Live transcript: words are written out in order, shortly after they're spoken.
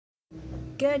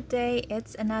Good day!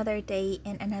 It's another day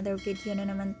and another video na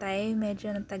naman tayo.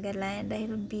 Medyo natagalan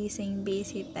dahil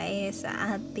busy tayo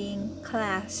sa ating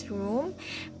classroom.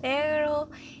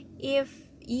 Pero if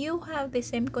you have the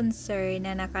same concern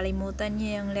na nakalimutan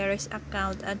niyo yung Leris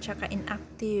account at saka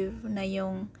inactive na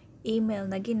yung email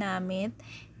na ginamit,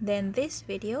 then this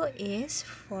video is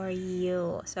for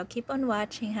you. So keep on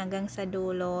watching hanggang sa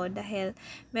dulo dahil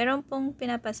meron pong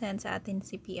pinapasend sa atin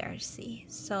si PRC.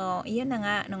 So yun na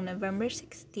nga, nung November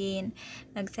 16,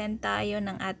 nag-send tayo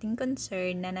ng ating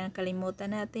concern na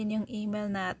nakalimutan natin yung email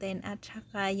natin at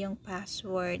saka yung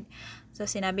password. So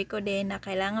sinabi ko din na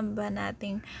kailangan ba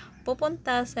nating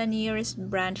pupunta sa nearest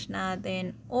branch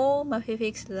natin o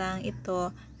mafi-fix lang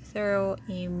ito through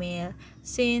email.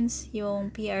 Since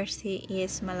yung PRC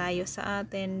is malayo sa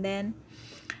atin, then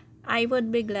I would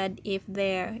be glad if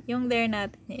yung there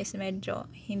natin is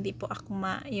medyo hindi po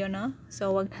akma,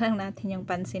 So wag na lang natin yung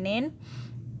pansinin.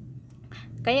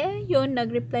 Kaya yun,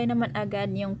 nag-reply naman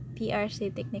agad yung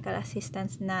PRC technical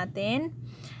assistance natin.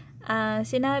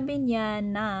 Sinabi niya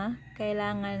na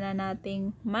kailangan na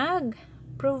nating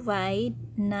mag-provide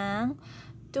ng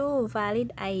 2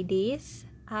 valid IDs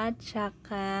at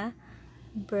saka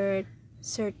birth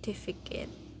certificate.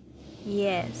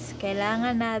 Yes,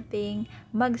 kailangan nating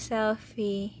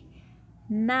mag-selfie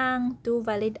ng 2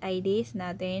 valid IDs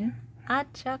natin at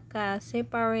saka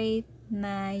separate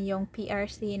na yung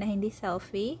PRC na hindi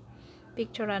selfie,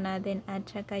 picture natin at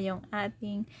saka yung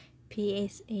ating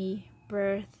PSA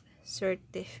birth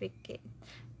certificate,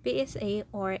 PSA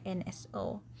or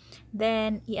NSO.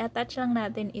 Then i-attach lang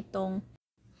natin itong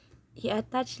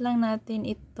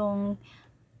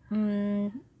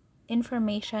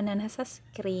information na nasa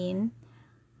screen.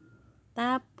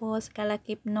 Tapos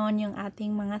kalakip nun yung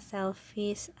ating mga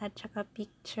selfies at saka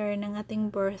picture ng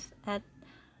ating birth at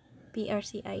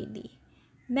PRC ID.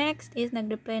 Next is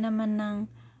nag-reply naman ng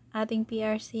ating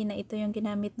PRC na ito yung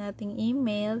ginamit nating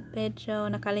email. Pero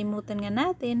nakalimutan nga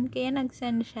natin, kaya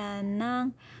nag-send siya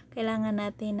ng kailangan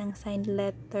natin ng signed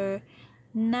letter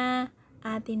na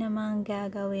atin namang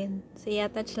gagawin. So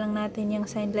i-attach lang natin yung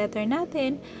signed letter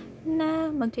natin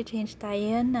na mag-change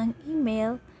tayo ng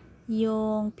email,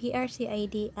 yung PRC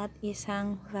ID at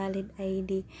isang valid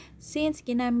ID. Since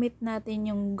ginamit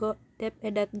natin yung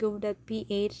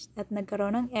dep.gov.ph at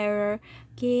nagkaroon ng error,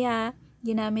 kaya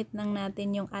ginamit lang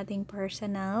natin yung ating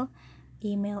personal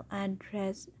email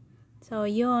address. So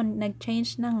yun,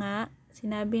 nag-change na nga.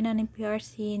 Sinabi na ni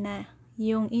PRC na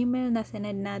yung email na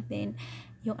sinend natin,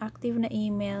 yung active na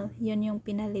email, yun yung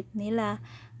pinalit nila.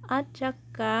 At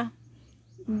saka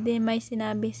may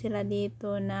sinabi sila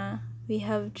dito na we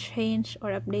have changed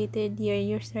or updated your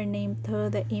username to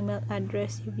the email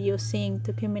address you're using to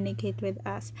communicate with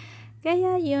us.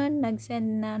 Kaya yun,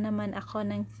 nag-send na naman ako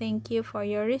ng thank you for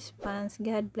your response.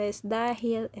 God bless,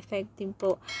 dahil effective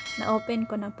po. Na-open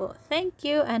ko na po. Thank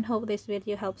you and hope this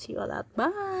video helps you a lot.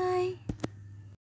 Bye!